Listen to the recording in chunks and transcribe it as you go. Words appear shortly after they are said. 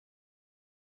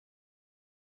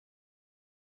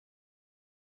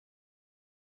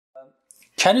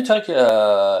Can you talk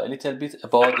a little bit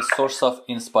about the source of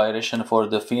inspiration for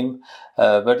the film?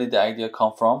 Where did the idea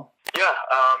come from? Yeah,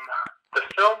 the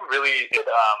film really,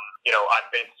 I'm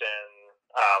based in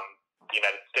the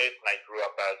United States, and I grew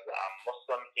up as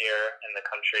Muslim here in the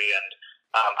country, and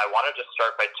I wanted to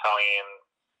start by telling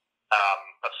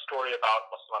a story about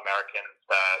Muslim Americans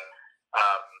that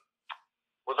um,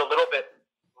 was a little bit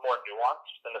more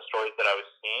nuanced than the stories that I was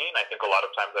seeing. I think a lot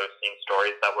of times I was seeing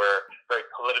stories that were very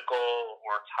political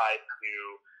or tied to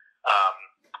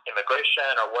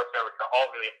immigration or warfare, which are all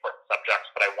really important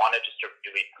subjects, but I wanted just a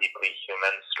really deeply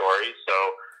human story. So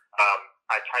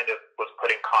I kind of was put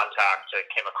in contact. I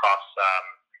came across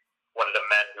one of the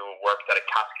men who worked at a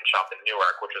casket shop in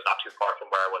Newark, which was not too far from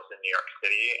where I was in New York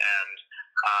City, and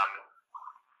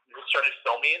we started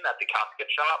filming at the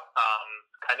casket shop,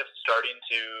 kind of starting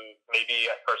to, maybe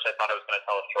at first I thought I was going to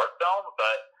tell a short film,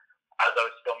 but as I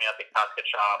was filming at the casket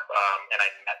shop and I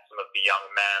met some of the young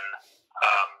men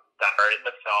that are in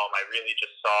the film, I really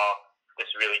just saw this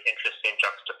really interesting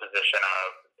juxtaposition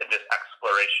of this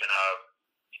exploration of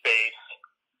faith,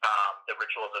 the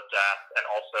rituals of death, and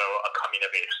also a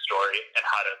coming-of-age story, and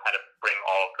how to kind of bring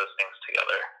all of those things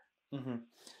together. Mm-hmm.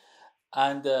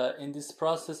 And in this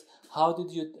process, how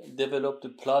did you develop the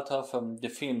plot of the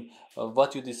film?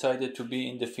 What you decided to be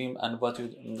in the film, and what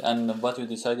you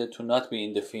decided to not be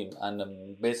in the film,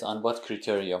 and based on what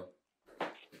criteria?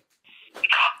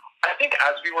 I think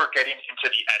as we were getting into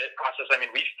the edit process, I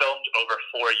mean, we filmed over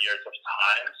 4 years of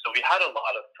time, so we had a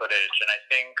lot of footage, and I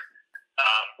think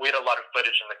we had a lot of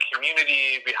footage in the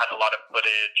community. We had a lot of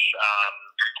footage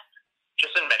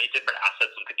just in many different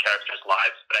assets of the characters'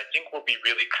 lives. But I think what we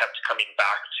really kept coming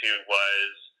back to was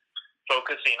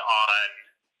focusing on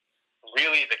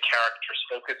really the characters,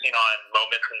 focusing on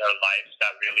moments in their lives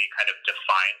that really kind of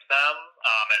defined them,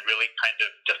 and really kind of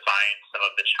defined some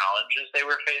of the challenges they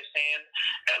were facing,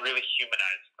 and really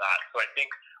humanized that. So I think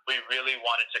we really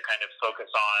wanted to kind of focus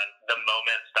on the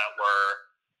moments that were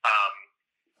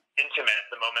intimate,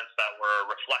 the moments that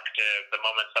were reflective, the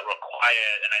moments that were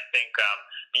quiet, and I think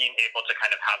being able to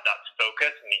kind of have that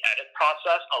focus in the edit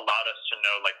process allowed us to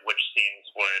know like which scenes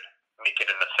would make it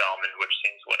in the film and which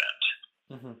scenes wouldn't.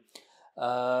 Mm-hmm.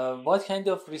 What kind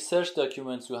of research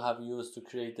documents you have used to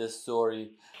create this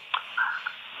story?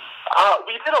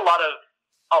 We did a lot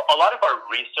of our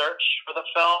research for the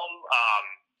film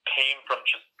came from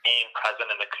just being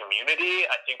present in the community.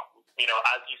 I think,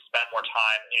 as you spend more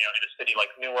time, in a city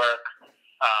like Newark,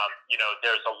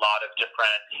 there's a lot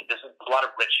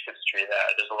of rich history there.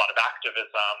 There's a lot of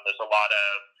activism. There's a lot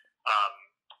of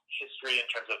history in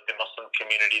terms of the Muslim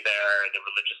community there, the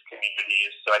religious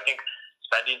communities. So I think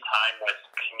spending time with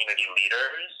community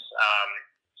leaders,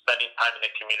 spending time in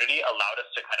the community allowed us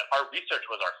to our research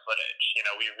was our footage.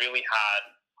 We really had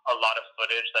a lot of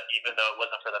footage that even though it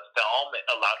wasn't for the film, it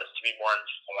allowed us to be more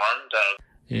informed of.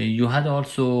 You had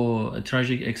also a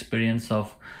tragic experience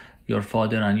of your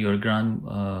father and your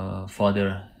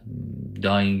grandfather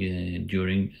dying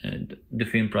during the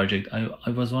film project.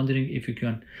 I was wondering if you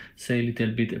can say a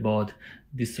little bit about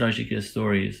these tragic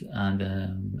stories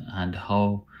and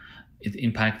how it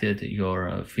impacted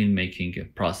your filmmaking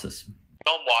process.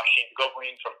 Film washing,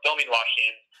 going from filming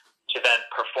washing to then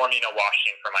performing a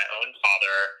washing for my own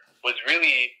father was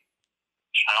really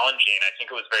challenging. I think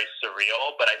it was very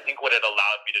surreal, but I think what it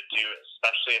allowed me to do,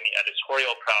 especially in the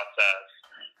editorial process,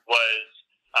 was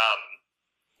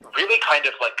really kind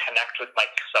of like connect with my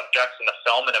subjects in the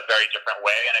film in a very different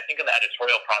way. And I think in the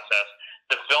editorial process,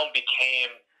 the film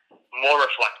became more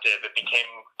reflective. It became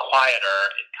quieter.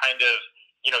 It kind of,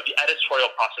 the editorial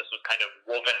process was kind of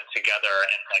woven together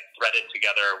and like threaded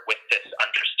together with this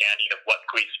understanding of what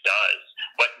grief does,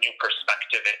 what new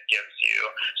perspective it gives you.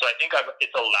 So I think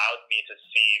it's allowed me to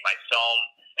see my film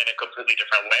in a completely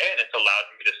different way, and it's allowed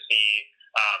me to see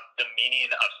the meaning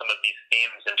of some of these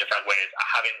themes in different ways,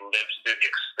 having lived through the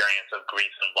experience of grief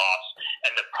and loss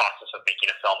and the process of making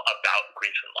a film about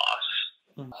grief and loss.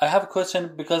 I have a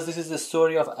question because this is the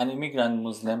story of an immigrant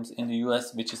Muslims in the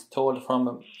US, which is told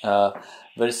from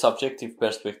very subjective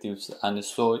perspectives, and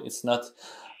so it's not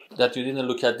that you didn't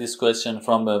look at this question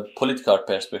from a political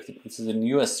perspective. It is a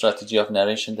new strategy of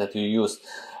narration that you used.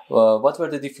 What were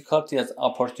the difficulties and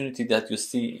opportunity that you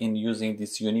see in using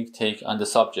this unique take on the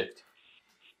subject?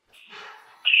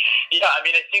 Yeah, I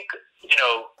mean, I think,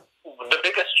 the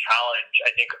biggest challenge,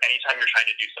 I think, anytime you're trying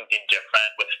to do something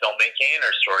different with filmmaking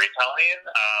or storytelling,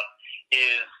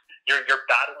 is you're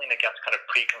battling against kind of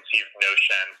preconceived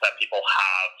notions that people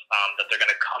have that they're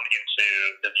going to come into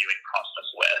the viewing process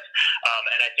with.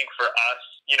 And I think for us,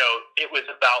 it was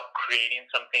about creating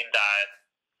something that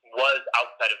was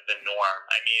outside of the norm.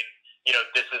 I mean,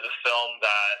 this is a film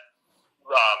that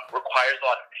requires a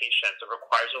lot of patience. It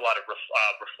requires a lot of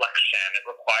reflection. It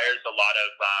requires a lot of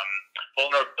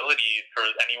vulnerability for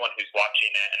anyone who's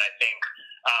watching it. And I think,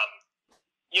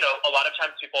 a lot of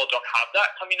times people don't have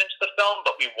that coming into the film,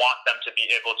 but we want them to be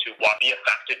able to be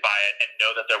affected by it and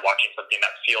know that they're watching something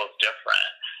that feels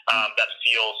different, that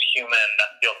feels human,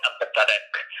 that feels empathetic.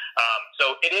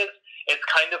 So it's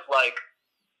kind of like,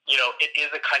 it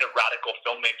is a kind of radical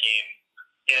filmmaking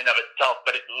in and of itself,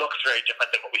 but it looks very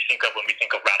different than what we think of when we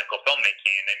think of radical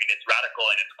filmmaking. I mean, it's radical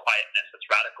in its quietness, it's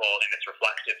radical in its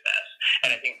reflectiveness, and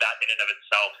I think that in and of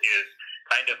itself is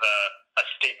kind of a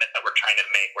statement that we're trying to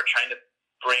make. We're trying to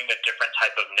bring a different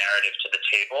type of narrative to the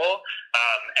table,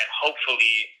 and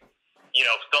hopefully,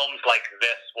 films like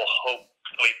this will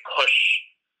hopefully push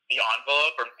the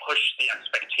envelope or push the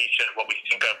expectation of what we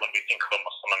think of when we think of a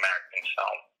Muslim American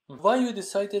film. Why you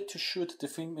decided to shoot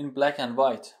the film in black and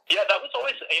white? Yeah, that was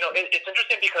always, it's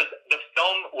interesting because the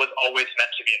film was always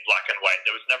meant to be in black and white.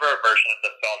 There was never a version of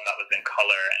the film that was in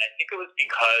color. And I think it was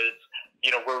because,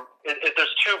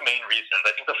 there's two main reasons.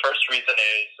 I think the first reason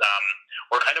is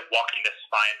we're kind of walking this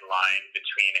fine line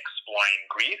between exploring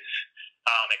grief,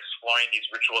 exploring these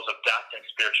rituals of death and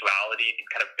spirituality,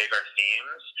 these kind of bigger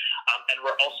themes. And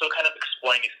we're also kind of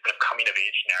exploring these kind of coming of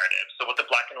age narratives. So what the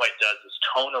black and white does is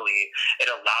tonally, it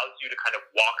allows you to kind of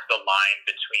walk the line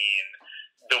between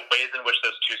the ways in which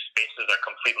those two spaces are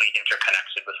completely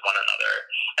interconnected with one another.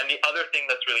 And the other thing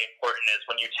that's really important is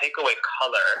when you take away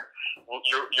color,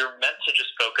 you're meant to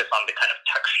just focus on the kind of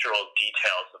textural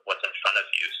details of what's in front of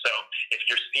you. So if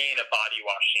you're seeing a body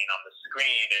washing on the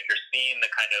screen, if you're seeing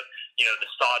the kind of,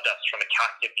 the sawdust from a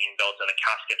casket being built in a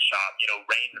casket shop,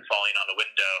 rain falling on the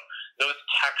window, those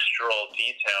textural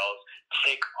details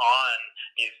take on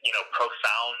these,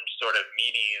 profound sort of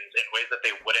meanings in ways that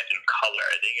they wouldn't in color.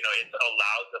 It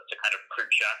allows us to kind of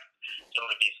project some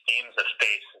of these themes of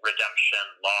faith, redemption,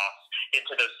 loss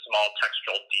into those small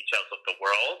textual details of the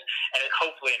world, and it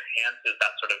hopefully enhances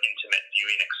that sort of intimate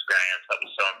viewing experience that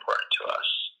was so important to us.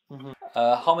 Mm-hmm.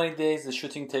 How many days the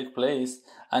shooting take place,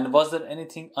 and was there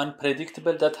anything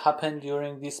unpredictable that happened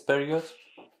during this period?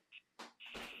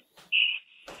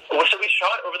 Well, so we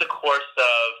shot over the course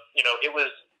of, it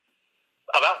was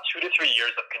about 2 to 3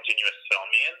 years of continuous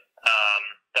filming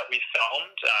that we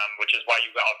filmed, which is why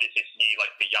you obviously see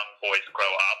like the young boys grow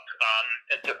up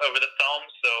over the film.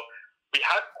 So we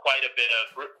had quite a bit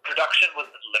of production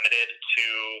wasn't limited to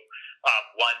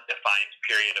one defined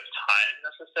period of time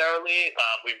necessarily.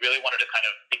 We really wanted to kind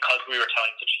of, because we were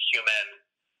telling such a human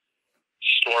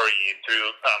story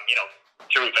through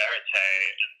through verite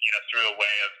and through a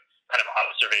way of kind of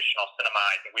observational cinema,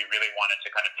 I think we really wanted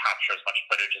to kind of capture as much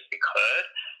footage as we could.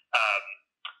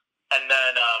 And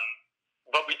then,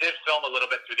 but we did film a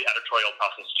little bit through the editorial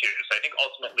process too. So I think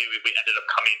ultimately we ended up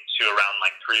coming to around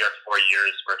like 3 or 4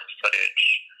 years worth of footage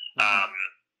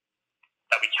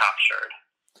that we captured.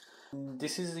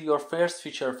 This is your first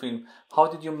feature film.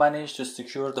 How did you manage to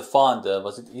secure the fund?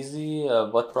 Was it easy?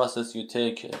 What process you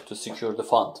take to secure the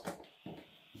fund?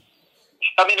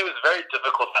 I mean, it was very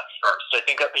difficult at first. I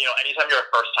think anytime you're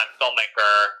a first-time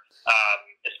filmmaker,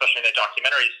 especially in the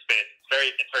documentary space,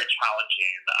 it's very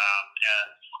challenging. And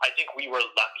I think we were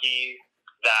lucky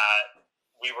that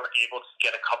we were able to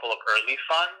get a couple of early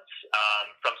funds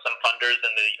from some funders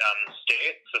in the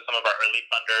States. So some of our early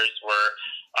funders were,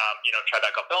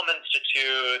 Tribeca Film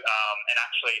Institute, and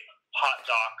actually Hot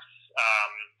Docs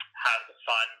has a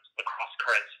fund, the Cross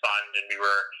Currents Fund, and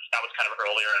that was kind of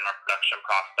earlier in our production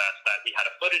process that we had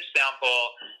a footage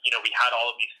sample. We had all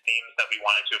of these themes that we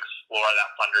wanted to explore that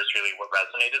funders really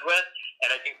resonated with. And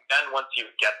I think then once you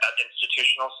get that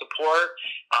institutional support,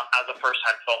 as a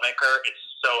first-time filmmaker, it's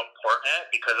so important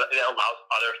because it allows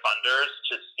other funders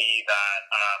to see that,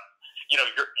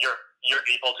 you're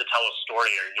able to tell a story,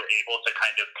 or you're able to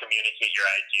kind of communicate your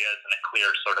ideas in a clear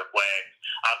sort of way.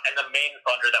 And the main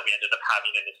funder that we ended up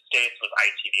having in the States was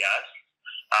ITVS,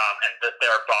 and that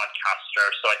they're a broadcaster.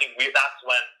 So I think that's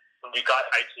when we got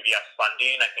ITVS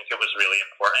funding. I think it was really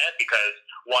important because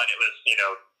one, it was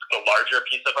the larger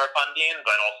piece of our funding,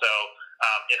 but also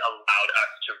it allowed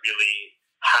us to really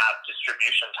have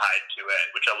distribution tied to it,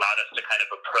 which allowed us to kind of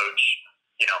approach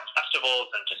festivals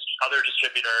and just other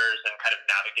distributors and kind of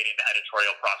navigating the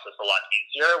editorial process a lot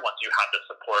easier once you have the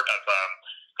support of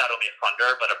not only a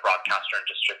funder, but a broadcaster and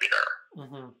distributor.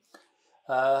 Mm-hmm.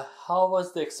 How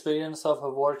was the experience of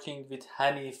working with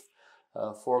Hanif,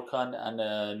 Furkan, and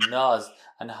Naz,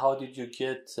 and how did you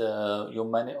get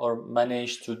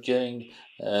manage to gain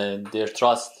their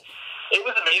trust? It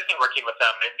was amazing working with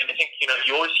them, and I think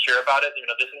you always hear about it.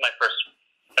 This is my first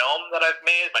film, film that I've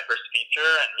made, my first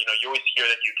feature, and you know, you always hear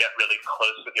that you get really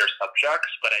close with your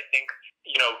subjects, but I think,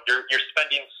 you know, you're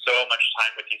spending so much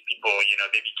time with these people. You know,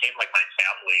 they became like my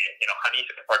family. You know, Hanif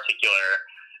in particular,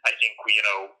 I think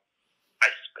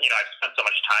I've spent so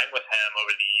much time with him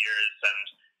over the years, and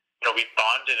you know, we've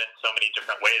bonded in so many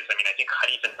different ways. I mean, I think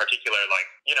Hanif in particular, like,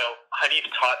 you know, Hanif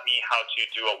taught me how to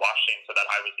do a washing so that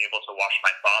I was able to wash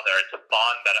my father. It's a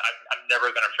bond that I'm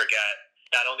never going to forget,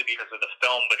 not only because of the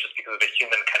film, but just because of the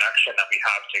human connection that we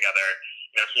have together.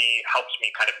 You know, he helped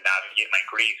me kind of navigate my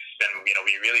grief, and, you know,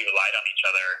 we really relied on each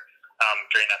other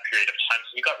during that period of time.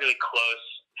 So we got really close.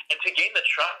 And to gain the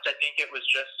trust, I think it was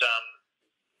just,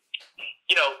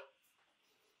 you know,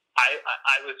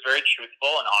 I was very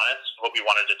truthful and honest with what we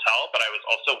wanted to tell, but I was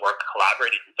also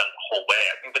collaborating with them the whole way.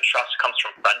 I think the trust comes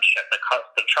from friendship. The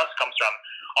trust comes from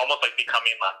almost like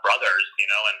becoming like brothers, you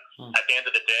know, and at the end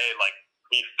of the day, like,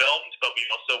 we filmed, but we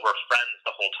also were friends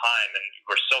the whole time, and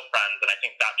we're still friends. And I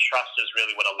think that trust is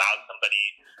really what allows somebody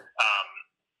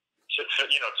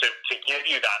to give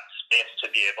you that space to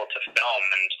be able to film.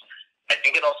 And I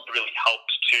think it also really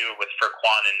helped too with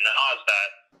Furqan and Naz that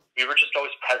we were just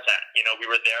always present. You know, we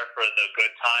were there for the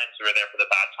good times, we were there for the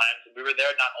bad times, and we were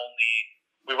there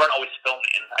we weren't always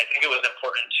filming. I think it was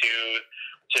important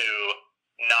to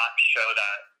not show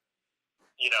that,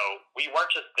 you know, we weren't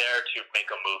just there to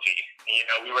make a movie. You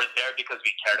know, we were there because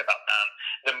we cared about them.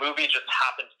 The movie just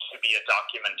happened to be a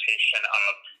documentation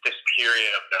of this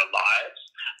period of their lives.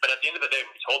 But at the end of the day,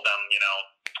 we told them, you know,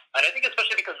 and I think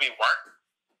especially because we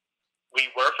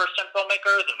were first-time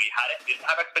filmmakers, and we didn't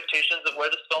have expectations of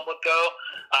where this film would go.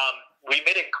 We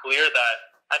made it clear that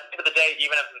at the end of the day,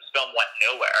 even if this film went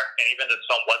nowhere, and even if this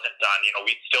film wasn't done, you know,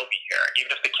 we'd still be here.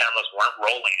 Even if the cameras weren't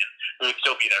rolling, we would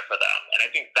still be there for them. And I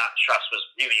think that trust was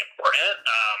really important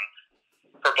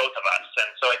for both of us.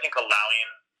 And so I think allowing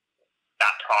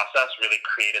that process really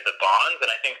created the bonds. And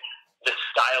I think the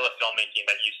style of filmmaking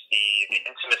that you see, the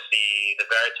intimacy, the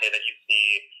verite that you see,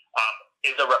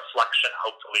 is a reflection,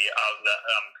 hopefully, of the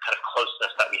kind of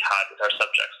closeness that we had with our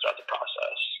subjects throughout the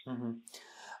process. Mm-hmm.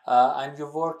 And you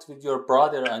worked with your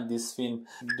brother on this film.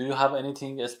 Do you have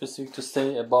anything specific to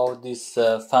say about this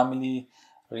family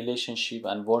relationship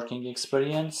and working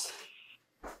experience?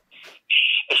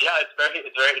 Yeah, it's very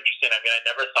interesting. I mean, I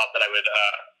never thought that I would,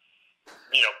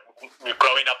 you know,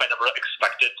 growing up, I never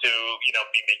expected to, you know,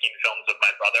 be making films with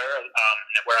my brother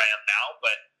where I am now.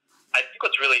 But I think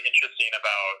what's really interesting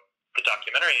about the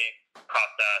documentary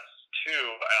process too,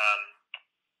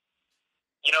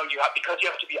 you know, because you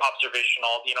have to be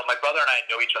observational. You know, my brother and I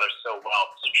know each other so well,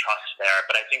 there's a trust there.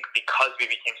 But I think because we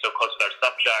became so close with our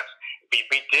subjects,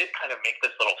 we did kind of make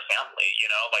this little family.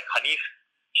 You know, like Hanif,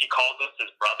 he calls us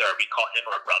his brother. We call him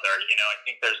our brother. You know, I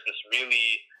think there's this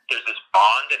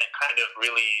bond, and it kind of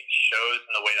really shows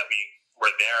in the way that we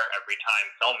were there every time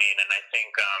filming. And I think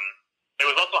it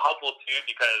was also helpful too,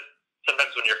 because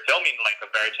sometimes when you're filming like a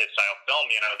verite style film,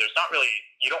 you know,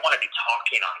 you don't want to be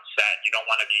talking on set. You don't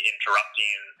want to be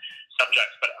interrupting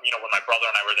subjects. But, you know, when my brother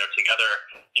and I were there together,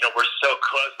 you know, we're so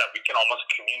close that we can almost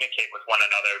communicate with one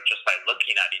another just by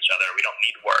looking at each other. We don't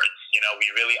need words. You know, we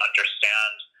really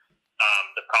understand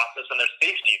the process, and there's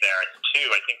safety there too.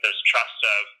 I think there's trust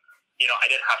of, you know, I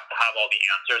didn't have to have all the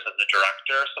answers as the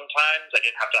director sometimes. I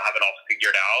didn't have to have it all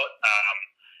figured out.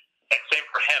 And same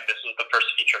for him. This was the first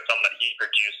feature film that he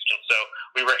produced. And so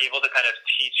we were able to kind of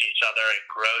teach each other and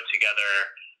grow together.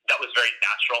 That was very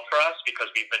natural for us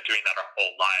because we've been doing that our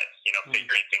whole lives, you know,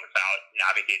 figuring things out,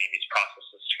 navigating these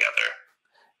processes together.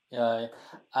 Yeah.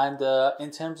 And in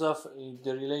terms of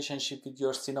the relationship with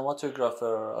your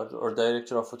cinematographer or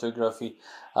director of photography,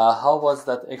 how was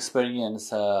that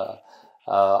experience?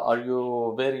 Are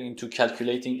you very into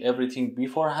calculating everything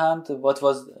beforehand? What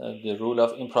was the rule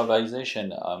of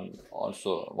improvisation? I'm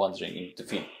also wondering in the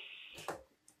film.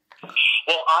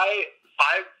 Well, I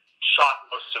shot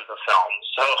most of the film,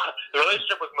 so the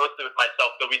relationship was mostly with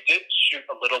myself. But we did shoot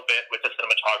a little bit with the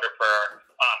cinematographer,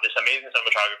 this amazing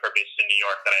cinematographer based in New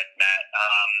York that I had met.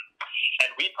 And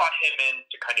we brought him in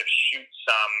to kind of shoot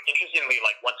some, interestingly,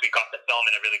 like once we got the film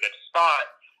in a really good spot,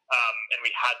 and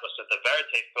we had most of the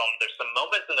verite film, there's some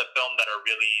moments in the film that are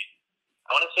really,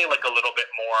 I want to say, like a little bit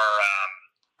more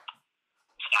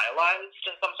stylized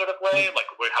in some sort of way. Like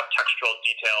we have textural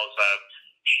details of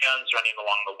hands running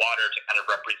along the water to kind of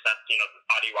represent, you know, the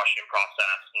body washing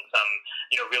process, and some,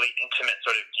 you know, really intimate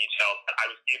sort of details that I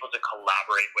was able to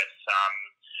collaborate with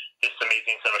this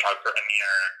amazing cinematographer,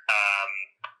 Amir,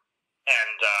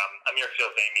 and Amir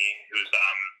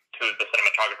who's the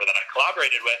cinematographer that I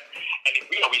collaborated with. And,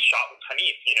 you know, we shot with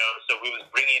Hanif, you know, so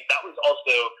that was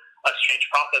also a strange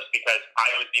process because I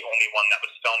was the only one that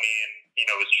was filming, and, you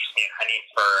know, it was just me and Hanif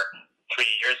for for 3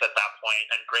 years at that point,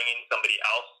 and bringing somebody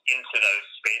else into those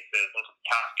spaces, into the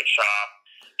casket shop,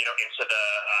 into the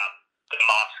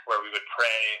mosque where we would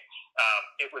pray.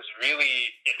 It was really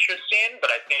interesting,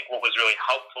 but I think what was really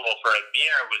helpful for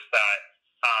Amir was that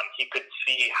he could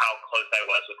see how close I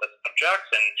was with the subjects,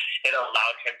 and it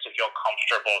allowed him to feel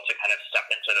comfortable to kind of step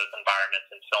into those environments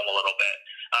and film a little bit.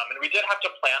 And we did have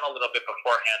to plan a little bit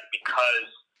beforehand because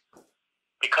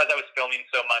I was filming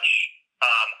so much.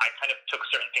 I kind of took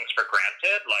certain things for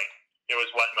granted. Like, there was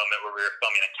one moment where we were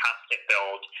filming a casket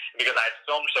build. Because I had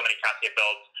filmed so many casket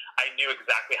builds, I knew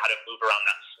exactly how to move around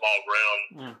that small room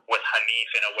with Hanif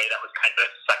in a way that was kind of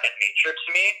second nature to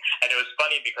me. And it was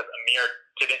funny because Amir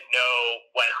didn't know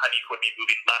when Hanif would be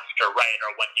moving left or right,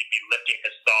 or when he'd be lifting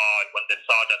his saw, and when the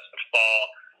sawdust would fall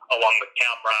along the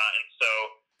camera. And so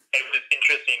it was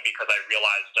interesting because I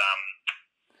realized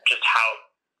just how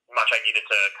much I needed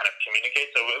to kind of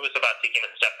communicate. So it was about taking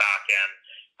a step back and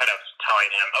kind of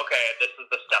telling him, okay, this is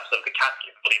the steps of the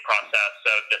casket building process,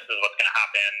 so this is what's going to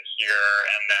happen here,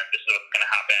 and then this is what's going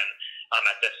to happen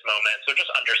at this moment. So just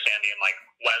understanding like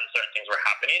when certain things were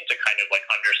happening to kind of like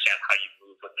understand how you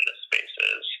move within the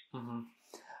spaces.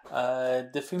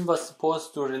 The film was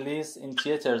supposed to release in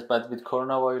theaters, but with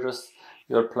coronavirus,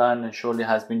 your plan surely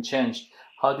has been changed.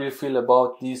 How do you feel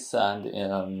about this,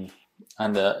 and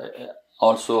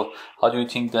also, how do you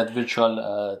think that virtual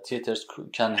theaters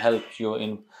can help you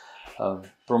in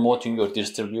promoting or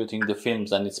distributing the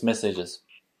films and its messages?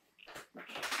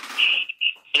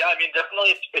 Yeah, I mean,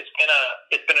 definitely, it's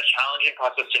been a challenging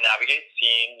process to navigate,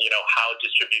 seeing how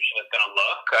distribution is going to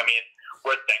look. I mean,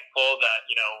 we're thankful that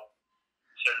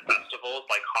certain festivals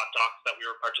like Hot Docs that we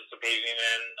were participating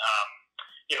in,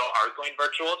 are going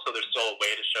virtual, so there's still a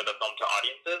way to show the film to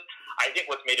audiences. I think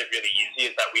what's made it really easy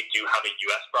is that we do have a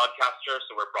U.S. broadcaster,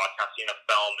 so we're broadcasting a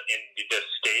film in the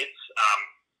States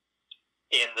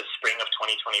in the spring of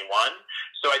 2021.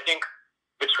 So I think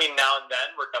between now and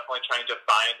then, we're definitely trying to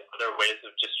find other ways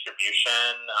of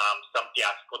distribution. Some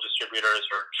theatrical distributors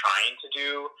are trying to do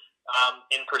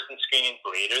in-person screenings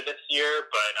later this year,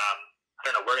 but I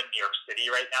don't know, we're in New York City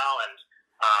right now, and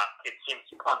it seems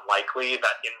unlikely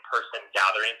that in-person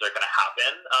gatherings are going to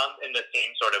happen in the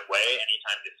same sort of way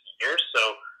anytime this year. So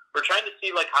we're trying to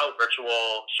see like how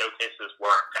virtual showcases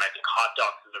work, and I think Hot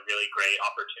Docs is a really great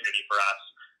opportunity for us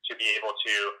to be able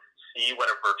to see what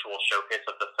a virtual showcase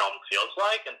of the film feels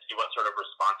like and see what sort of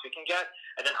response we can get.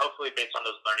 And then hopefully based on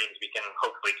those learnings, we can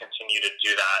hopefully continue to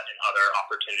do that in other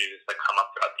opportunities that come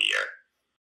up throughout the year.